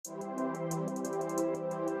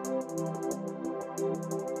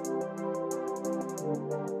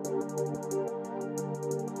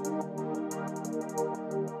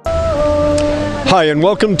Hi, and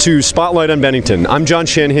welcome to Spotlight on Bennington. I'm John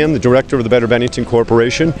Shannahan, the director of the Better Bennington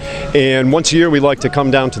Corporation, and once a year we like to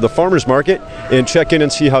come down to the farmers market and check in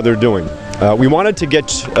and see how they're doing. We wanted to get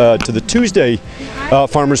to the Tuesday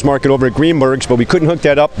farmers market over at Greenberg's, but we couldn't hook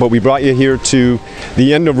that up, but we brought you here to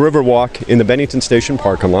the end of Riverwalk in the Bennington Station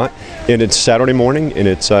parking lot, and it's Saturday morning, and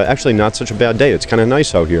it's actually not such a bad day. It's kind of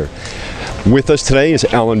nice out here. With us today is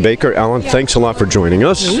Alan Baker. Alan, thanks a lot for joining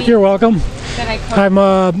us. You're welcome. I'm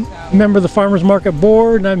a member of the Farmers Market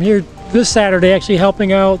Board, and I'm here this Saturday actually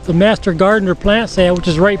helping out the Master Gardener plant sale, which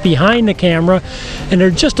is right behind the camera, and they're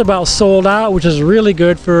just about sold out, which is really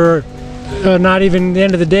good for not even the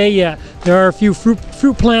end of the day yet. There are a few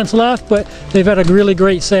fruit plants left, but they've had a really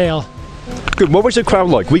great sale. Good. What was the crowd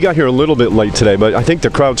like? We got here a little bit late today, but I think the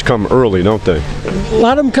crowds come early, don't they? A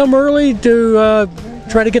lot of them come early to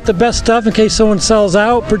try to get the best stuff in case someone sells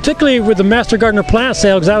out, particularly with the Master Gardener plant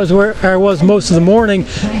sale, because that was where I was most of the morning.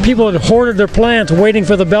 People had hoarded their plants waiting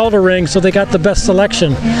for the bell to ring, so they got the best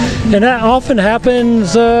selection. And that often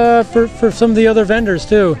happens for some of the other vendors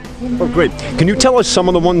too. Oh, great. Can you tell us some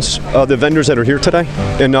of the ones, the vendors that are here today?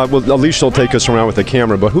 And Alicia will take us around with the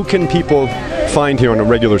camera, but who can people find here on a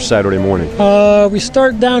regular Saturday morning? We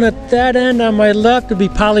start down at that end on my left. Would be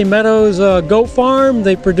Polly Meadows Goat Farm.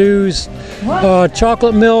 They produce chocolate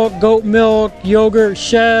milk, goat milk, yogurt,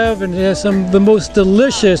 chev, and it has some of the most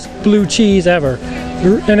delicious blue cheese ever.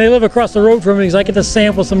 And they live across the road from me because I get to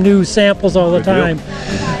sample some new samples all the time.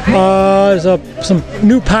 There's some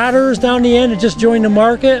new potters down the end that just joined the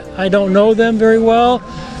market. I don't know them very well.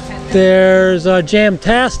 There's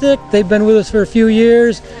Jamtastic. They've been with us for a few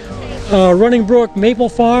years. Running Brook Maple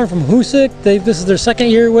Farm from Hoosick. This is their second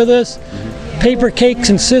year with us. Paper Cakes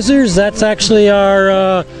and Scissors. That's actually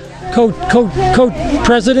our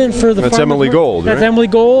co-president for the. That's Emily Gold, right? That's Emily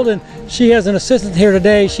Gold, and she has an assistant here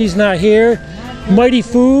today. She's not here. Mighty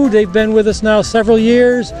Food. They've been with us now several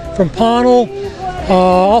years from Pownell.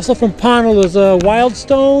 Also from Pownell is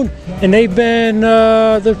Wildstone, and they've been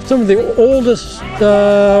some of the oldest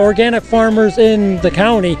organic farmers in the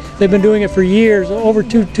county. They've been doing it for years, over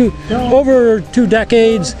two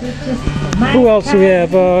decades. Who else do we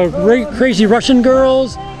have? Crazy Russian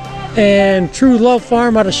Girls and True Love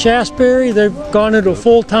Farm out of Shasberry. They've gone into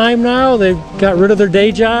full-time now. They've got rid of their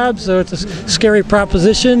day jobs, so it's a scary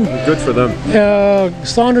proposition. Good for them.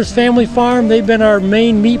 Saunders Family Farm, they've been our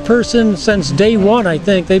main meat person since day one, I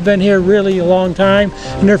think. They've been here really a long time,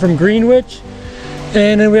 and they're from Greenwich.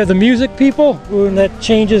 And then we have the music people, and that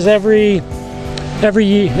changes every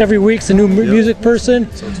week. It's a new music person.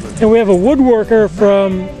 And we have a woodworker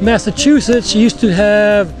from Massachusetts. She used to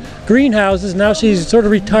have greenhouses. Now she's sort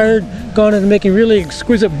of retired, gone into making really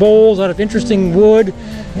exquisite bowls out of interesting wood,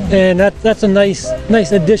 and that's a nice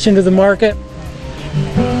addition to the market.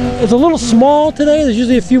 It's a little small today. There's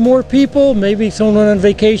usually a few more people, maybe someone on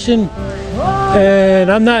vacation, and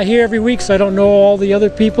I'm not here every week, so I don't know all the other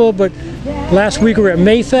people, but last week we were at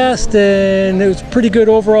Mayfest, and it was a pretty good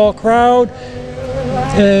overall crowd,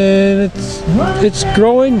 and it's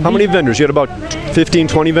growing. How many vendors? You had about 15,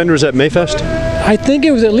 20 vendors at Mayfest? I think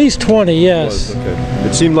it was at least 20, yes. Okay.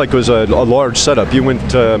 It seemed like it was a large setup. You went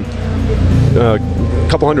a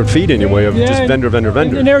couple hundred feet anyway of just vendor.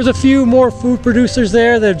 And there was a few more food producers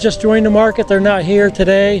there that have just joined the market. They're not here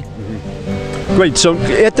today. Great. So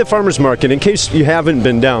at the farmers market, in case you haven't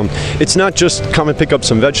been down, it's not just come and pick up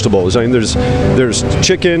some vegetables. I mean, there's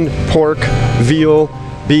chicken, pork, veal,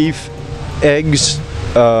 beef, eggs,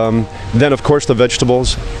 then of course the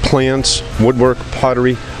vegetables, plants, woodwork,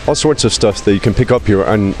 pottery, all sorts of stuff that you can pick up here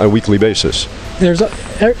on a weekly basis. There's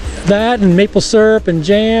that and maple syrup and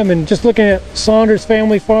jam, and just looking at Saunders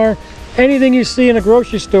Family Farm, anything you see in a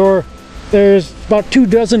grocery store, there's about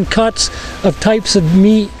 24 cuts of types of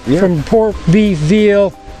meat, from pork, beef,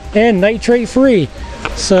 veal, and nitrate free.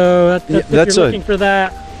 So if you're looking for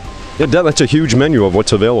that. Yeah, that's a huge menu of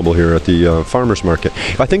what's available here at the farmers market.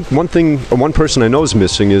 I think one person I know is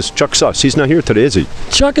missing is Chuck Suss. He's not here today, is he?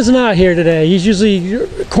 Chuck is not here today. He's usually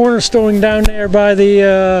cornerstoning down there by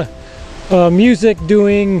the music,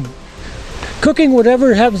 cooking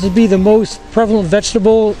whatever happens to be the most prevalent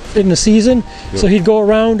vegetable in the season. Yep. So he'd go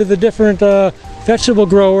around to the different vegetable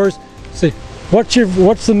growers, say,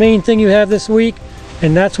 what's the main thing you have this week?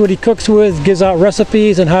 And that's what he cooks with, gives out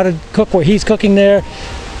recipes and how to cook what he's cooking there.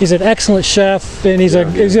 He's an excellent chef, and he's a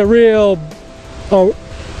real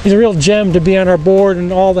gem to be on our board,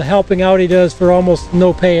 and all the helping out he does for almost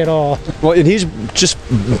no pay at all. Well, and he's just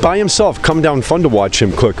by himself. Come down, fun to watch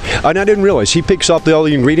him cook. And I didn't realize he picks up all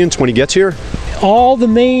the ingredients when he gets here. All the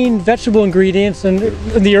main vegetable ingredients and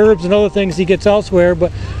the herbs and other things he gets elsewhere,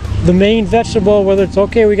 but the main vegetable, whether it's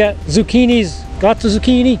we got zucchinis, lots of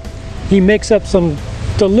zucchini. he makes up some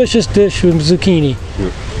delicious dish with zucchini.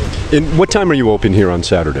 And what time are you open here on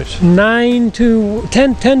Saturdays? 9 to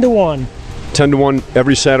 10 to 1. 10 to 1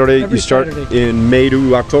 every Saturday. Every you start Saturday. in May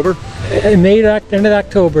to October? End of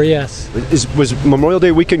October, yes. Was Memorial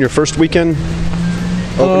Day weekend your first weekend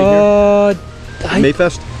opening here?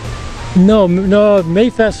 Mayfest? No,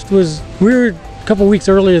 Mayfest was, we were a couple weeks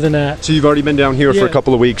earlier than that. So you've already been down here for a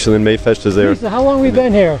couple of weeks, and then Mayfest is there? Lisa, how long have we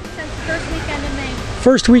been here? Since the first weekend in May.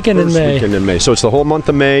 First weekend in May. So it's the whole month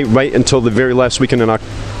of May, right until the very last weekend in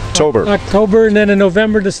October. And then in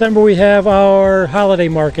November, December, we have our holiday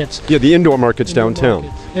markets. Yeah, the indoor markets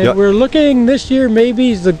downtown. And we're looking this year,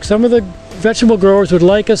 maybe some of the vegetable growers would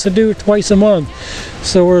like us to do it twice a month.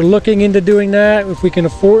 So we're looking into doing that if we can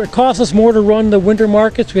afford. It costs us more to run the winter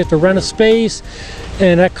markets. We have to rent a space,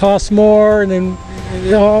 and that costs more. And then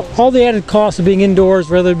all the added costs of being indoors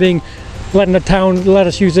rather than letting the town let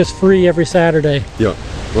us use this free every Saturday. Yeah.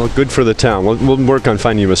 Well, good for the town. We'll work on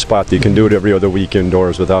finding you a spot that you can do it every other week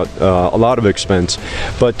indoors without a lot of expense.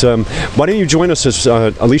 But why don't you join us as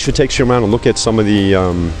Alicia takes you around and look at some of the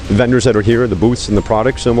vendors that are here, the booths and the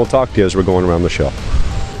products, and we'll talk to you as we're going around the show.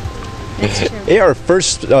 Hey, our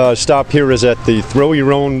first stop here is at the Throw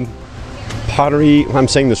Your Own Pottery. I'm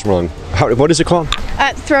saying this wrong. What is it called?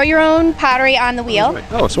 Throw Your Own Pottery on the Wheel.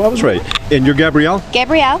 Oh, so I was right. And you're Gabrielle?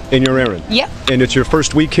 Gabrielle. And you're Erin? Yep. And it's your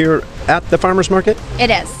first week here at the farmers market? It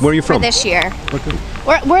is. Where are you from? For this year. Okay.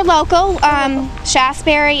 We're local,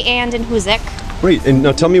 Shasberry and in Hoosick. Great. And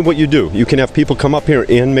now tell me what you do. You can have people come up here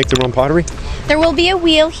and make their own pottery? There will be a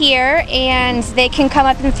wheel here, and they can come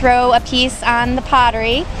up and throw a piece on the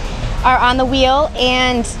pottery, or on the wheel,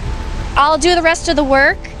 and I'll do the rest of the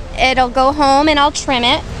work. It'll go home and I'll trim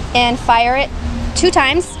it and fire it 2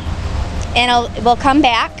 times, and we'll come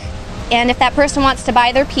back, and if that person wants to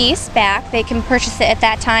buy their piece back, they can purchase it at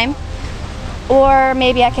that time, or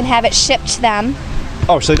maybe I can have it shipped to them.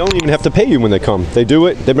 Oh, so they don't even have to pay you when they come. They do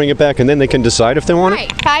it, they bring it back, and then they can decide if they want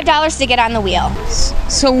it? Right, $5 to get on the wheel.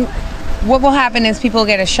 So what will happen is people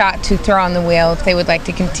get a shot to throw on the wheel if they would like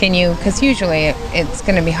to continue, because usually it's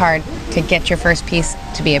going to be hard to get your first piece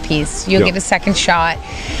to be a piece. You'll get a second shot,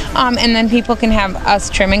 and then people can have us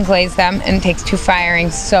trim and glaze them, and it takes 2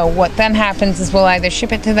 firings. So what then happens is we'll either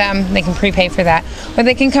ship it to them, they can prepay for that, or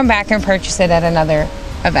they can come back and purchase it at another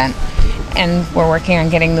event. And we're working on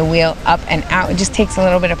getting the wheel up and out. It just takes a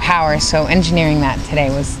little bit of power, so engineering that today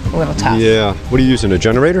was a little tough. Yeah. What are you using, a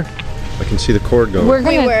generator? I can see the cord going. Right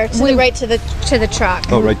to the truck.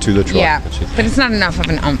 Oh, right to the truck. Yeah, but it's not enough of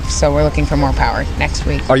an umph, so we're looking for more power next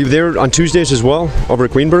week. Are you there on Tuesdays as well, over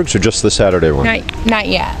at Greenberg's, or just the Saturday one? Not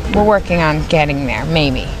yet. We're working on getting there,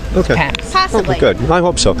 maybe. Okay. Depends. Possibly. Oh, good. I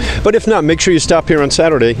hope so. But if not, make sure you stop here on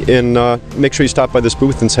Saturday, and make sure you stop by this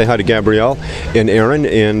booth and say hi to Gabrielle and Erin,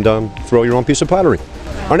 and throw your own piece of pottery.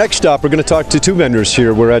 Our next stop, we're going to talk to 2 vendors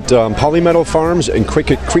here. We're at Polymetal Farms and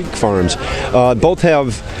Cricket Creek Farms. Both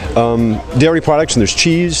have dairy products, and there's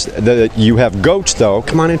cheese. You have goats, though.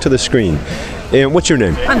 Come on into the screen. And what's your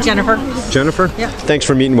name? I'm Jennifer. Jennifer? Yeah. Thanks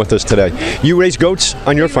for meeting with us today. You raise goats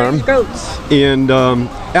on your farm? Goats. And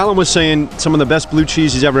Alan was saying some of the best blue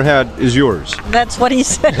cheese he's ever had is yours. That's what he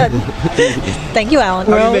said. Thank you, Alan.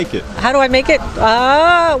 How do you make it? How do I make it?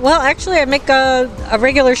 Well, actually, I make a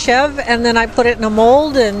regular chev, and then I put it in a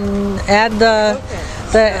mold and add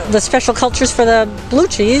the special cultures for the blue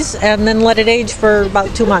cheese, and then let it age for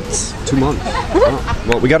about 2 months. 2 months. Oh,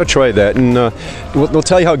 well, we got to try that, and we'll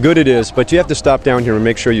tell you how good it is, but you have to stop down here and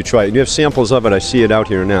make sure you try it. You have samples of it. I see it out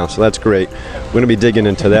here now, so that's great. We're going to be digging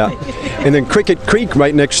into that. And then Cricket Creek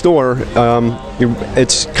right next door,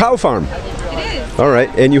 it's cow farm. It is. All right,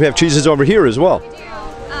 and you have cheeses over here as well.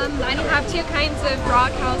 I have 2 kinds of raw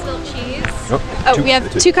cow's milk cheese. We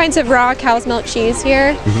have 2 kinds of raw cow's milk cheese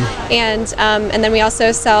here, and then we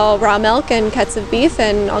also sell raw milk and cuts of beef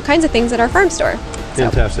and all kinds of things at our farm store.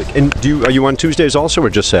 Fantastic. And are you on Tuesdays also, or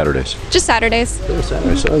just Saturdays? Just Saturdays. Just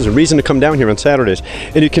Saturdays. So there's a reason to come down here on Saturdays.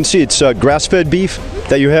 And you can see it's grass-fed beef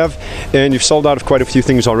that you have, and you've sold out of quite a few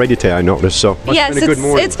things already today, I noticed. So Yes, been a good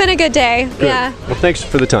morning. it's been a good day. Good. Yeah. Well, thanks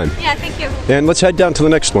for the time. Yeah, thank you. And let's head down to the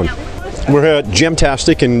next one. We're at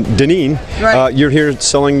Jamtastic, and Deneen, Right. you're here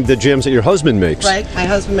selling the jams that your husband makes. Right, my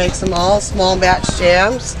husband makes them all, small batch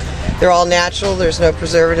jams. They're all natural, there's no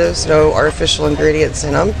preservatives, no artificial ingredients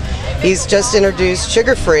in them. He's just introduced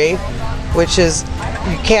sugar-free, which is,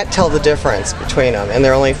 you can't tell the difference between them, and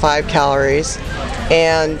they're only 5 calories,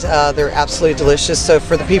 and they're absolutely delicious. So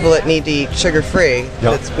for the people that need to eat sugar-free,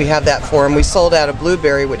 we have that for them. We sold out a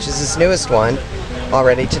blueberry, which is his newest one,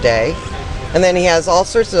 already today. And then he has all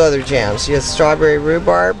sorts of other jams. He has strawberry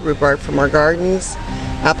rhubarb from our gardens,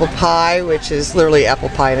 apple pie, which is literally apple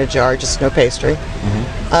pie in a jar, just no pastry.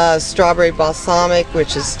 Strawberry balsamic,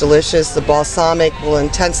 which is delicious. The balsamic will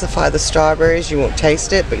intensify the strawberries. You won't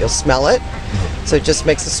taste it, but you'll smell it. So it just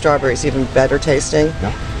makes the strawberries even better tasting.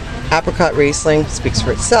 Yeah. Apricot Riesling speaks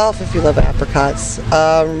for itself if you love apricots.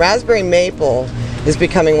 Raspberry maple is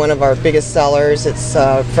becoming one of our biggest sellers. It's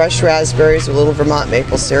fresh raspberries with a little Vermont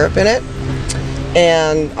maple syrup in it.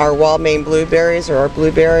 And our wild Maine blueberries, or our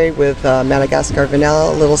blueberry with Madagascar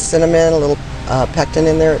vanilla, a little cinnamon, a little pectin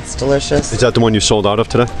in there. It's delicious. Is that the one you sold out of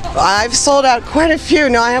today? I've sold out quite a few.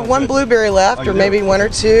 Now I have one blueberry left, or maybe one or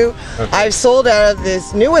two. Okay. I've sold out of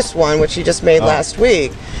this newest one, which you just made last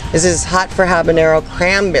week. This is Hot for Habanero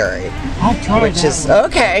Cranberry. I'll try which that is one.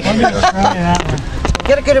 okay. I'm gonna try that one.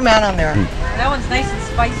 Get a good amount on there. That one's nice and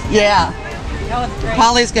spicy. Yeah. That one's great.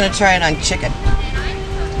 Polly's gonna try it on chicken.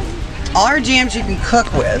 All our jams you can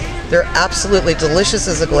cook with. They're absolutely delicious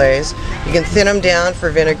as a glaze. You can thin them down for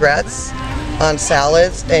vinaigrettes on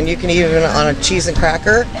salads, and you can even on a cheese and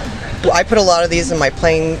cracker. I put a lot of these in my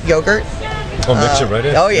plain yogurt. Oh, mix it right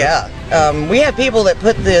in. Oh yeah. We have people that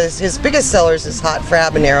put this. His biggest sellers is Hot for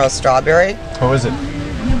Habanero Strawberry. Oh, is it?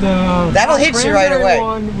 That'll hit you right away.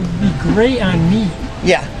 One would be great on meat.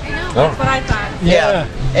 Yeah. That's what I thought. Yeah.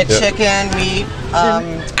 And chicken, meat.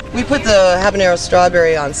 We put the habanero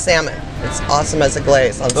strawberry on salmon. It's awesome as a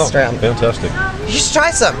glaze on shrimp. Fantastic. You should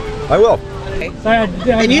try some. I will.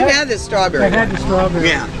 And you've had this strawberry. I had the strawberry.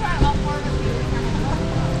 Yeah.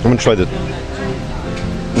 I'm going to try the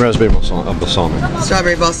raspberry balsamic.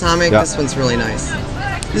 Strawberry balsamic. Yeah. This one's really nice.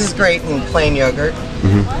 This is great in plain yogurt.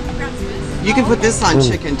 Mm-hmm. You can put this on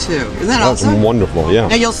chicken too. Isn't that That's awesome? wonderful, yeah.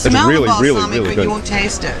 Now you'll smell really, the balsamic, really, really but good. you won't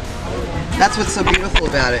taste it. That's what's so beautiful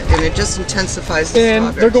about it, and it just intensifies the And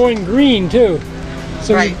strawberries. they're going green too.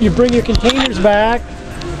 So Right. you bring your containers back.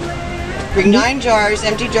 Bring 9 jars,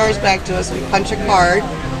 empty jars back to us. We punch a card.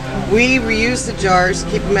 We reuse the jars,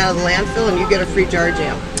 keep them out of the landfill, and you get a free jar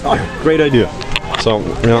jam. Oh, great idea. So,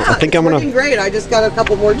 I think I'm Working gonna. great. I just got a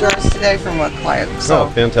couple more jars today from a client. So Oh,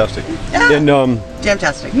 fantastic. Yeah. And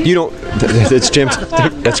jam-tastic. you don't. It's jam.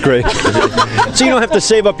 That's great. So you don't have to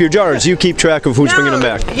save up your jars. You keep track of who's bringing them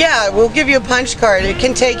back. Yeah, we'll give you a punch card. It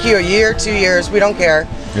can take you a year, 2 years. We don't care.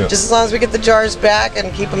 Yeah. Just as long as we get the jars back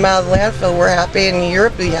and keep them out of the landfill, we're happy, and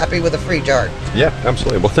you'll be happy with a free jar. Yeah,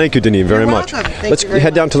 absolutely. Well, thank you, Denise, very You're much. welcome. Thank Let's you very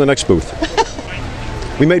head down much. to the next booth.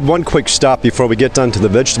 We made one quick stop before we get down to the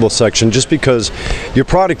vegetable section, just because your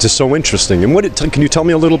product is so interesting. And can you tell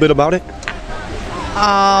me a little bit about it?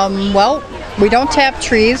 Well, we don't tap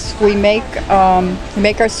trees. We make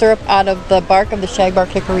our syrup out of the bark of the shagbark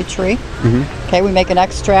hickory tree. Mm-hmm. Okay, we make an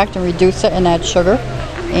extract and reduce it and add sugar.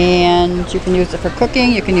 And you can use it for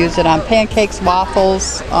cooking. You can use it on pancakes,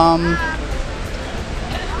 waffles,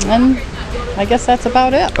 and I guess that's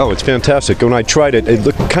about it. Oh, it's fantastic. When I tried it,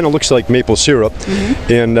 it kind of looks like maple syrup,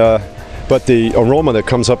 and but the aroma that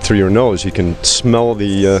comes up through your nose, you can smell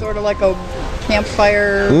the. Sort of like a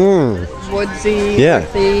campfire, woodsy. Yeah,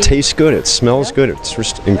 earthy. tastes good. It smells good. It's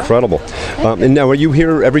just incredible. And now, are you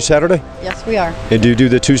here every Saturday? Yes, we are. And do you do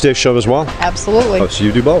the Tuesday show as well? Absolutely. Oh, so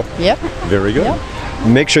you do both. Yep. Very good. Yep.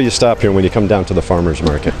 Make sure you stop here when you come down to the farmers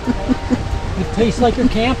market. It tastes like you're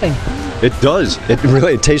camping. It does.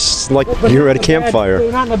 It tastes like you're at a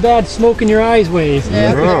campfire. Not in a bad smoke in your eyes ways.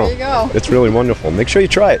 Yeah, Oh, there you go. It's really wonderful. Make sure you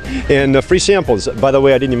try it. And free samples. By the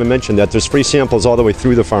way, I didn't even mention that. There's free samples all the way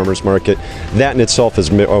through the farmers market. That in itself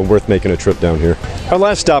is worth making a trip down here. Our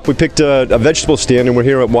last stop, we picked a vegetable stand, and we're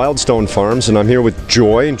here at Wildstone Farms, and I'm here with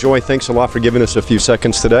Joy. And Joy, thanks a lot for giving us a few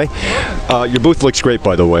seconds today. Your booth looks great,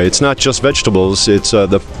 by the way. It's not just vegetables. It's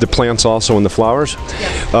the plants also and the flowers.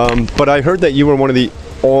 But I heard that you were one of the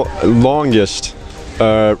longest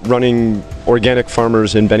running organic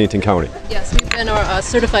farmers in Bennington County. Yes, we've been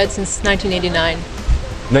certified since 1989.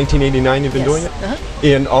 1989 you've been doing it?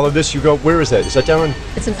 And all of this, you go, where is that? Is that down in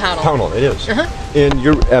It's in Pownell. Pownell? It is. And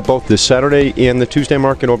you're at both the Saturday and the Tuesday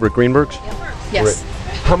market over at Greenberg's? Yes.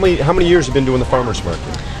 Great. How many years have you been doing the farmers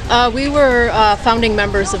market? We were founding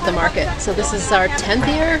members of the market, so this is our 10th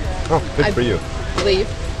year. Oh, good for you. I believe.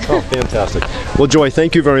 Oh, fantastic. Well, Joy,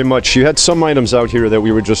 thank you very much. You had some items out here that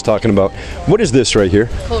we were just talking about. What is this right here?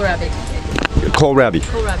 Kohlrabi. Kohlrabi.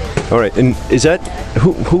 Kohlrabi. All right, and is that,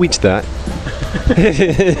 who eats that?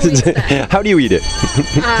 How do you eat it?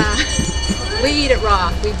 We eat it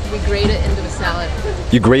raw. We grate it into a salad.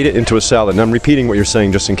 You grate it into a salad, and I'm repeating what you're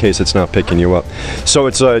saying just in case it's not picking you up. So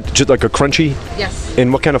it's just like a crunchy? Yes.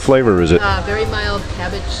 And what kind of flavor is it? Very mild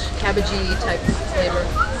cabbagey type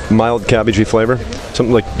flavor. Mild cabbagey flavor?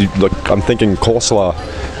 Something like I'm thinking coleslaw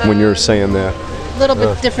when you're saying that. A little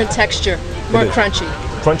bit different texture, more crunchy.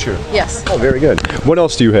 Crunchier? Yes. Oh, very good. What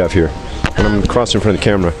else do you have here? And I'm crossing in front of the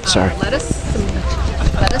camera. Sorry. Lettuce, some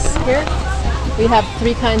lettuce here. We have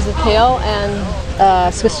 3 kinds of kale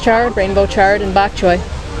and Swiss chard, rainbow chard, and bok choy.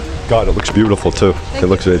 God, it looks beautiful too.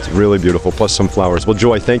 It's really beautiful, plus some flowers. Well,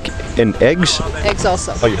 Joy, and eggs? Eggs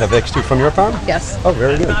also. Oh, you have eggs too from your farm? Yes. Oh,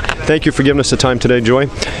 very good. Thank you for giving us the time today, Joy.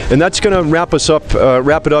 And that's going to wrap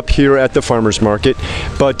it up here at the Farmers Market.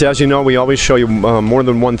 But as you know, we always show you more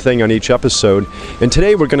than one thing on each episode. And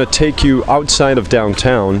today we're going to take you outside of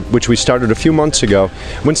downtown, which we started a few months ago,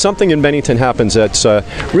 when something in Bennington happens that's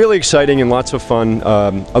really exciting and lots of fun.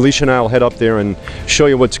 Alicia and I will head up there and show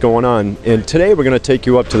you what's going on. And today we're going to take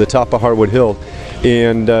you up to the top of Harwood Hill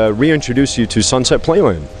and reintroduce you to Sunset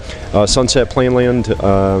Playland. Sunset Playland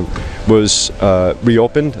was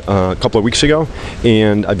reopened a couple of weeks ago,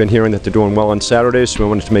 and I've been hearing that they're doing well on Saturdays, so we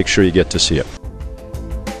wanted to make sure you get to see it.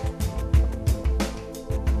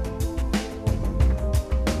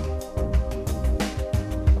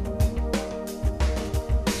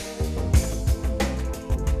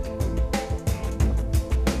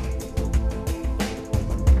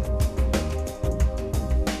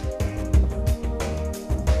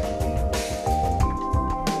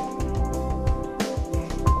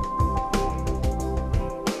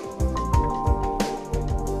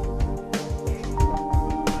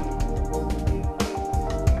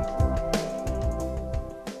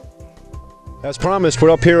 As promised,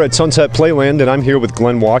 we're up here at Sunset Playland, and I'm here with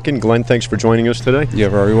Glenn Walken. Glenn, thanks for joining us today. You're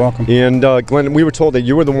very welcome. And Glenn, we were told that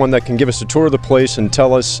you were the one that can give us a tour of the place and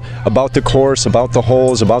tell us about the course, about the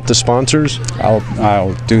holes, about the sponsors.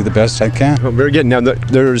 I'll do the best I can. Oh, very good. Now,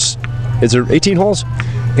 is there 18 holes?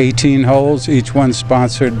 18 holes, each one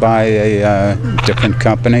sponsored by a different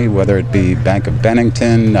company, whether it be Bank of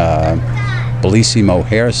Bennington, Bellissimo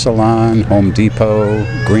Hair Salon, Home Depot,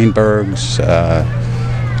 Greenberg's.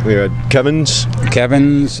 We had Kevin's.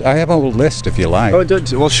 I have a whole list if you like. Oh,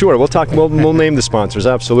 well, sure. We'll talk. We'll name the sponsors,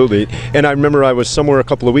 absolutely. And I remember I was somewhere a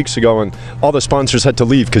couple of weeks ago, and all the sponsors had to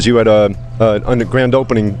leave because you had a grand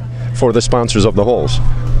opening for the sponsors of the holes.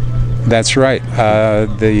 That's right.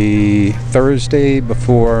 The Thursday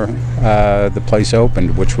before the place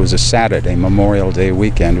opened, which was a Saturday, Memorial Day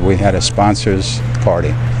weekend, we had a sponsors party.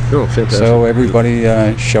 Oh, fantastic. So everybody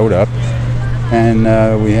showed up, and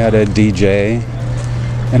we had a DJ.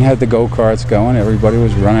 And had the go-karts going. Everybody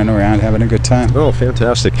was running around having a good time. Oh,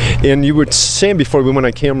 fantastic. And you were saying before we went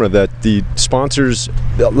on camera that the sponsors,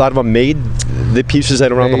 a lot of them made the pieces that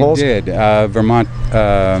are on the holes? They did. Vermont,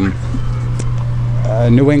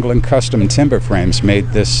 New England Custom Timber Frames made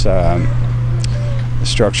this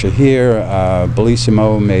structure here.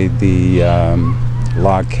 Bellissimo made the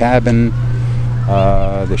log cabin.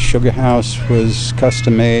 The sugar house was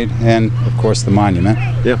custom made, and of course the monument.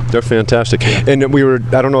 Yeah, they're fantastic. And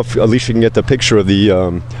I don't know if Alicia can get the picture of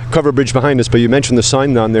the cover bridge behind us, but you mentioned the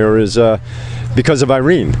sign on there is because of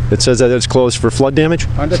Irene. It says that it's closed for flood damage?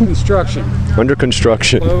 Under construction. Under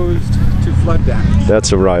construction. Closed to flood damage.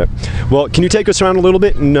 That's a riot. Well, can you take us around a little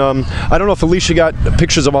bit? And I don't know if Alicia got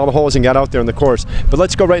pictures of all the holes and got out there in the course, but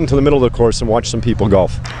let's go right into the middle of the course and watch some people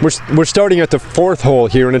golf. We're starting at the 4th hole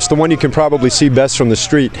here, and it's the one you can probably see best from the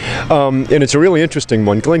street. And it's a really interesting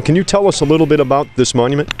one. Glenn, can you tell us a little bit about this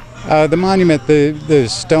monument? The monument, the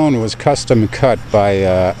stone was custom cut by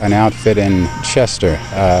an outfit in Chester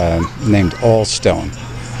named Allstone.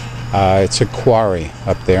 It's a quarry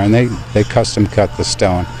up there, and they custom cut the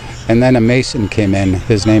stone. And then a mason came in.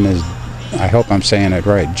 His name is, I hope I'm saying it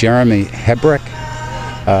right, Jeremy Hebrick,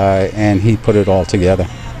 and he put it all together.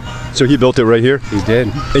 So he built it right here? He did.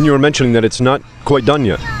 And you were mentioning that it's not quite done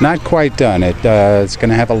yet. Not quite done. It's going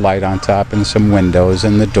to have a light on top and some windows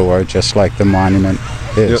and the door, just like the monument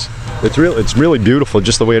is. Yep. It's really beautiful,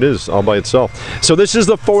 just the way it is, all by itself. So this is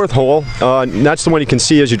the 4th hole. That's the one you can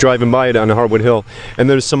see as you're driving by it on Harwood Hill. And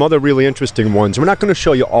there's some other really interesting ones. We're not going to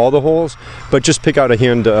show you all the holes, but just pick out a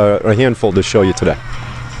handful to show you today.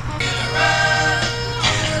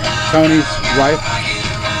 Tony's wife.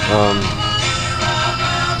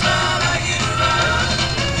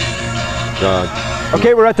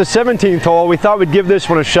 Okay, we're at the 17th hole. We thought we'd give this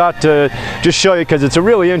one a shot to just show you because it's a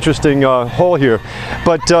really interesting hole here.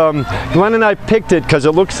 But Glenn and I picked it because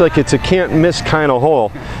it looks like it's a can't miss kind of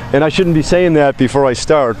hole. And I shouldn't be saying that before I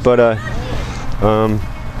start, but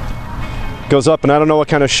goes up, and I don't know what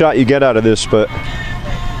kind of shot you get out of this, but.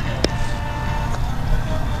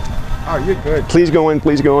 Oh, you're good. Please go in,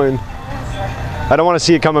 please go in. I don't want to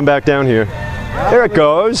see it coming back down here. There it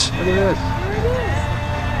goes. Look at this.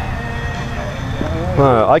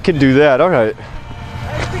 I can do that, all right.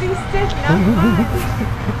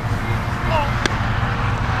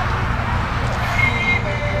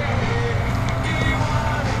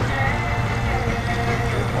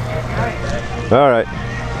 All right.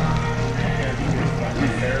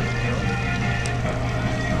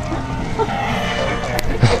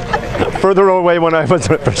 further away when I was.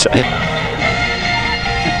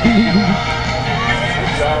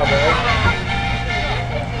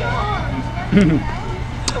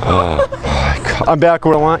 I'm back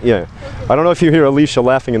where I want you. I don't know if you hear Alicia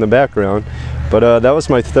laughing in the background, but that was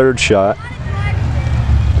my 3rd shot.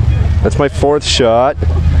 That's my 4th shot.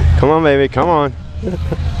 Come on, baby, come on.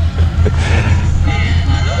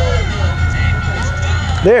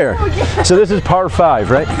 There. So this is par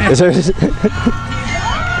 5, right?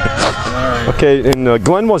 Okay, and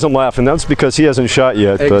Glenn wasn't laughing. That's because he hasn't shot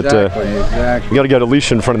yet. Exactly, but you got to get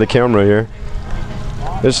Alicia in front of the camera here.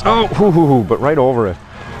 There's but right over it.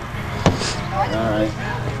 All right.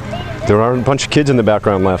 There are a bunch of kids in the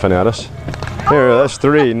background laughing at us. There, that's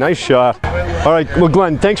 3. Nice shot. All right, well,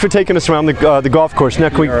 Glenn, thanks for taking us around the golf course.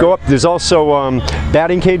 Next we go up. There's also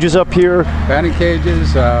batting cages up here. Batting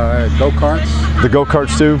cages, go-karts. The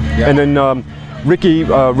go-karts too. Yeah. And then Ricky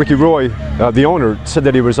Roy, the owner, said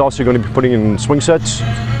that he was also going to be putting in swing sets.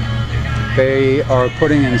 They are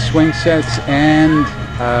putting in swing sets, and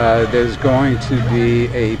there's going to be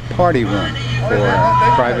a party room for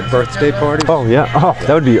private birthday parties. Oh yeah,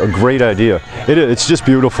 that would be a great idea. It's just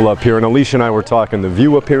beautiful up here, and Alicia and I were talking. The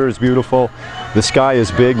view up here is beautiful. The sky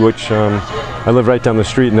is big, which I live right down the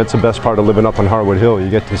street, and that's the best part of living up on Harwood Hill. You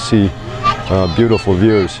get to see beautiful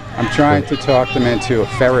views. I'm trying to talk them into a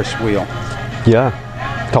Ferris wheel. Yeah,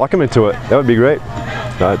 talk them into it. That would be great.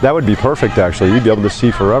 That would be perfect, actually. You'd be able to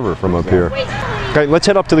see forever from up here. Okay, let's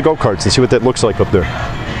head up to the go-karts and see what that looks like up there.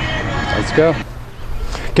 Let's go.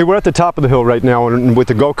 Okay, we're at the top of the hill right now and with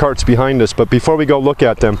the go-karts behind us, but before we go look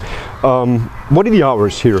at them, what are the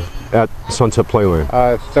hours here at Sunset Playland?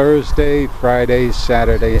 Thursday, Friday,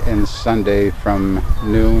 Saturday, and Sunday from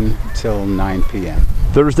noon till 9 p.m.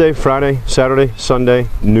 Thursday, Friday, Saturday, Sunday,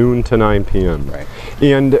 noon to 9 p.m. Right.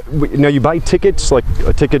 And now you buy tickets, like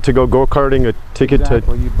a ticket to go go-karting, a ticket to...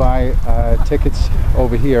 Well, you buy tickets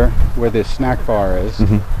over here where the snack bar is.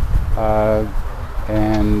 Mm-hmm.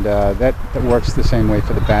 And that works the same way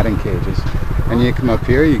for the batting cages. And you come up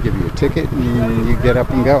here, you give your ticket, and you get up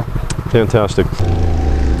and go. Fantastic.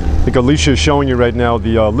 I think Alicia is showing you right now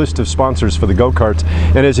the list of sponsors for the go-karts.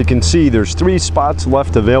 And as you can see, there's 3 spots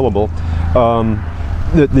left available.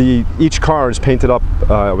 Each car is painted up.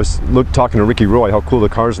 I was talking to Ricky Roy, how cool the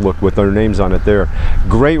cars look with their names on it there.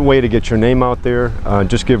 Great way to get your name out there.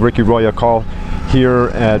 Just give Ricky Roy a call here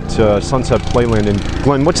at Sunset Playland. And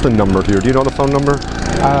Glenn, what's the number here? Do you know the phone number?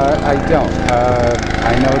 I don't.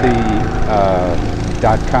 I know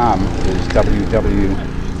the .com is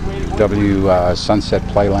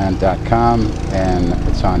www.sunsetplayland.com, and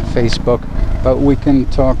it's on Facebook. But we can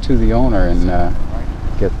talk to the owner and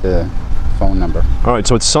get the phone number. All right,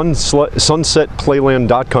 so it's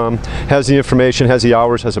sunsetplayland.com. Has the information, has the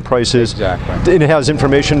hours, has the prices. Exactly. And it has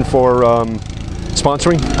information for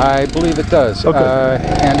sponsoring? I believe it does. Okay.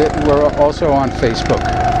 And we're also on Facebook.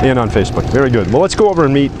 And on Facebook. Very good. Well, let's go over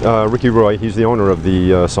and meet Ricky Roy. He's the owner of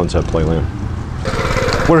the Sunset Playland.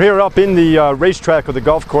 We're here up in the racetrack of the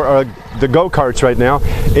the go-karts right now,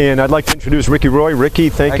 and I'd like to introduce Ricky Roy. Ricky,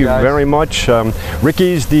 thank you very much.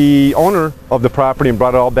 Ricky's the owner of the property and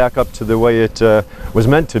brought it all back up to the way it was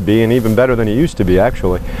meant to be, and even better than it used to be,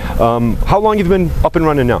 actually. How long have you been up and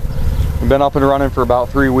running now? We've been up and running for about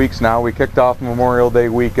 3 weeks now. We kicked off Memorial Day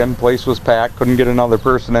weekend. Place was packed. Couldn't get another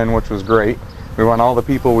person in, which was great. We want all the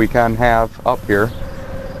people we can have up here.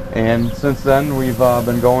 And since then, we've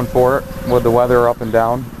been going for it with the weather up and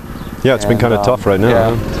down. Yeah, it's been kind of tough right now. Yeah,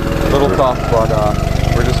 a little tough, but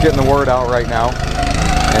we're just getting the word out right now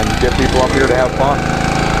and get people up here to have fun.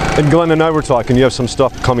 And Glenn and I were talking, you have some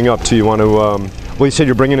stuff coming up too. You want to, well, you said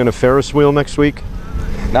you're bringing in a Ferris wheel next week?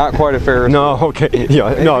 Not quite a Ferris wheel. No, okay.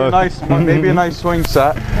 Yeah, maybe a nice swing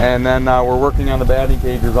set, and then we're working on the batting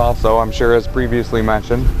cages also, I'm sure, as previously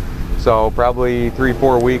mentioned. So probably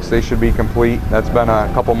 3-4 weeks they should be complete. That's been a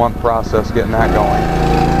couple-month process getting that going.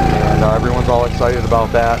 And everyone's all excited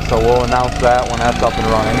about that, so we'll announce that when that's up and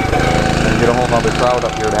running and get a whole nother crowd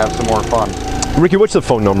up here to have some more fun. Ricky, what's the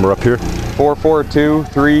phone number up here?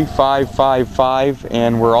 442-3555,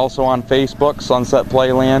 and we're also on Facebook, Sunset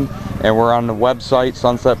Playland, and we're on the website,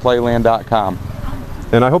 sunsetplayland.com.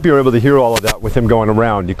 And I hope you were able to hear all of that with him going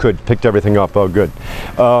around. You picked everything up. Oh, good.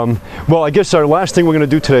 Well, I guess our last thing we're going to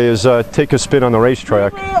do today is take a spin on the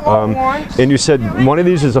racetrack. And you said one of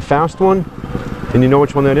these is a fast one? And you know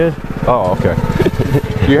which one that is? Oh, okay.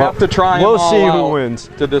 You have to try them all see who wins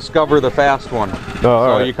to discover the fast one.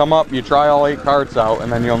 So you come up, you try all 8 carts out,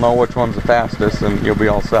 and then you'll know which one's the fastest, and you'll be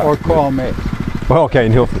all set. Or call me. Well, okay,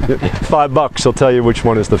 and $5, he'll tell you which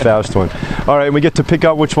one is the fast one. All right, we get to pick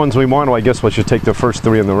out which ones we want. Well, I guess we should take the first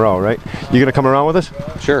 3 in the row, right? You gonna come around with us?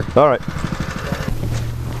 Sure. All right.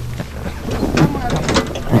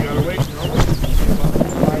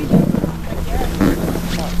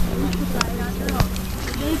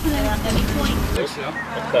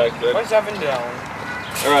 Good. What's up and down?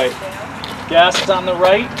 All right. Gas is on the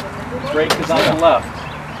right, brake is on the left.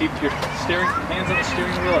 Keep your hands on the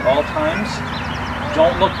steering wheel at all times.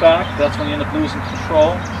 Don't look back, that's when you end up losing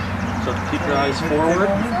control. So keep your eyes forward.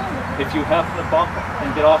 If you happen to bump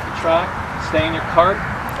and get off the track, stay in your cart.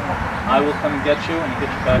 I will come and get you and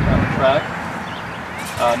get you back on the track.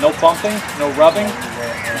 No bumping, no rubbing.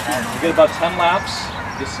 You get about 10 laps.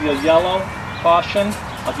 You see a yellow caution.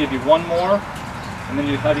 I'll give you one more, and then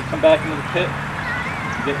you have you come back into the pit.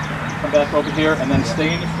 Come back over here, and then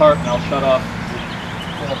stay in your cart, and I'll shut off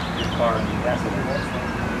your car.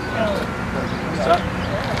 Set.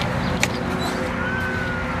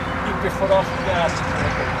 Keep your foot off the gas and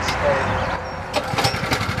make it steady.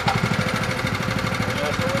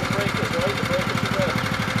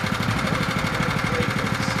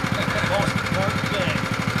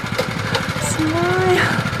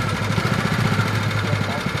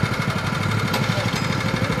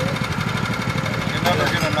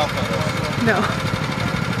 No.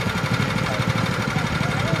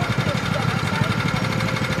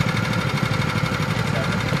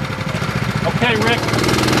 Okay, Rick.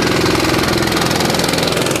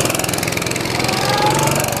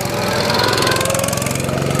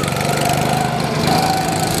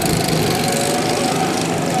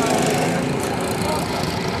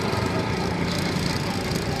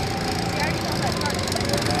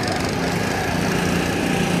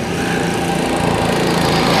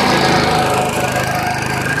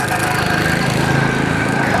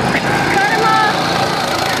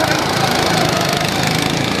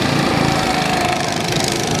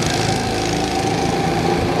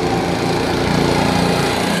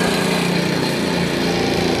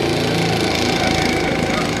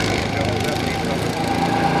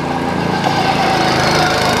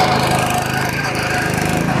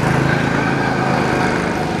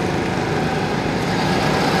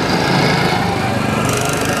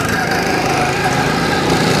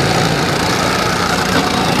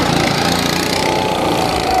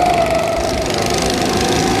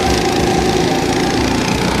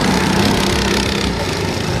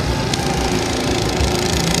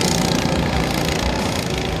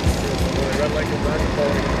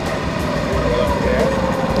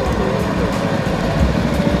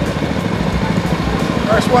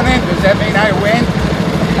 First one in, does that mean I win?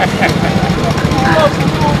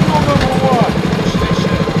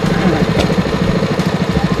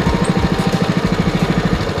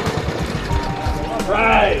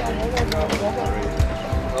 Right.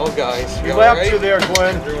 Oh, guys. We lapped you there,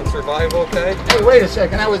 Glenn. Everyone survive okay? Hey, wait a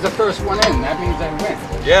second, I was the first one in. That means I win.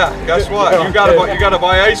 Yeah, guess what? You gotta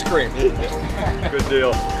buy ice cream. Good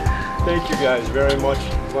deal. Thank you guys very much.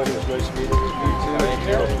 Glenn, it was nice meeting you. Thank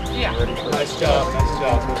you. Yeah. Nice job. Nice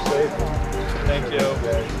job. Stay safe. Thank you.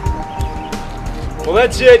 Well,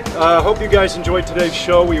 that's it. Hope you guys enjoyed today's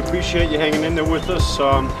show. We appreciate you hanging in there with us.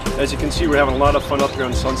 As you can see, we're having a lot of fun up here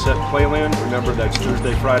on Sunset Playland. Remember, that's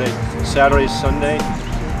Thursday, Friday, Saturday, Sunday.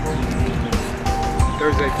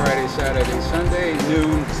 Thursday, Friday, Saturday, Sunday,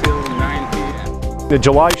 noon till 9 p.m. The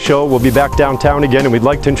July show, we'll be back downtown again, and we'd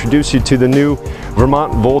like to introduce you to the new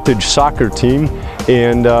Vermont Voltage soccer team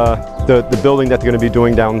and the building that they're going to be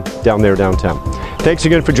doing down there downtown. Thanks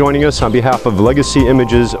again for joining us. On behalf of Legacy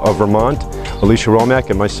Images of Vermont, Alicia Romack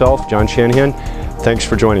and myself, John Shannahan, thanks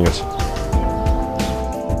for joining us.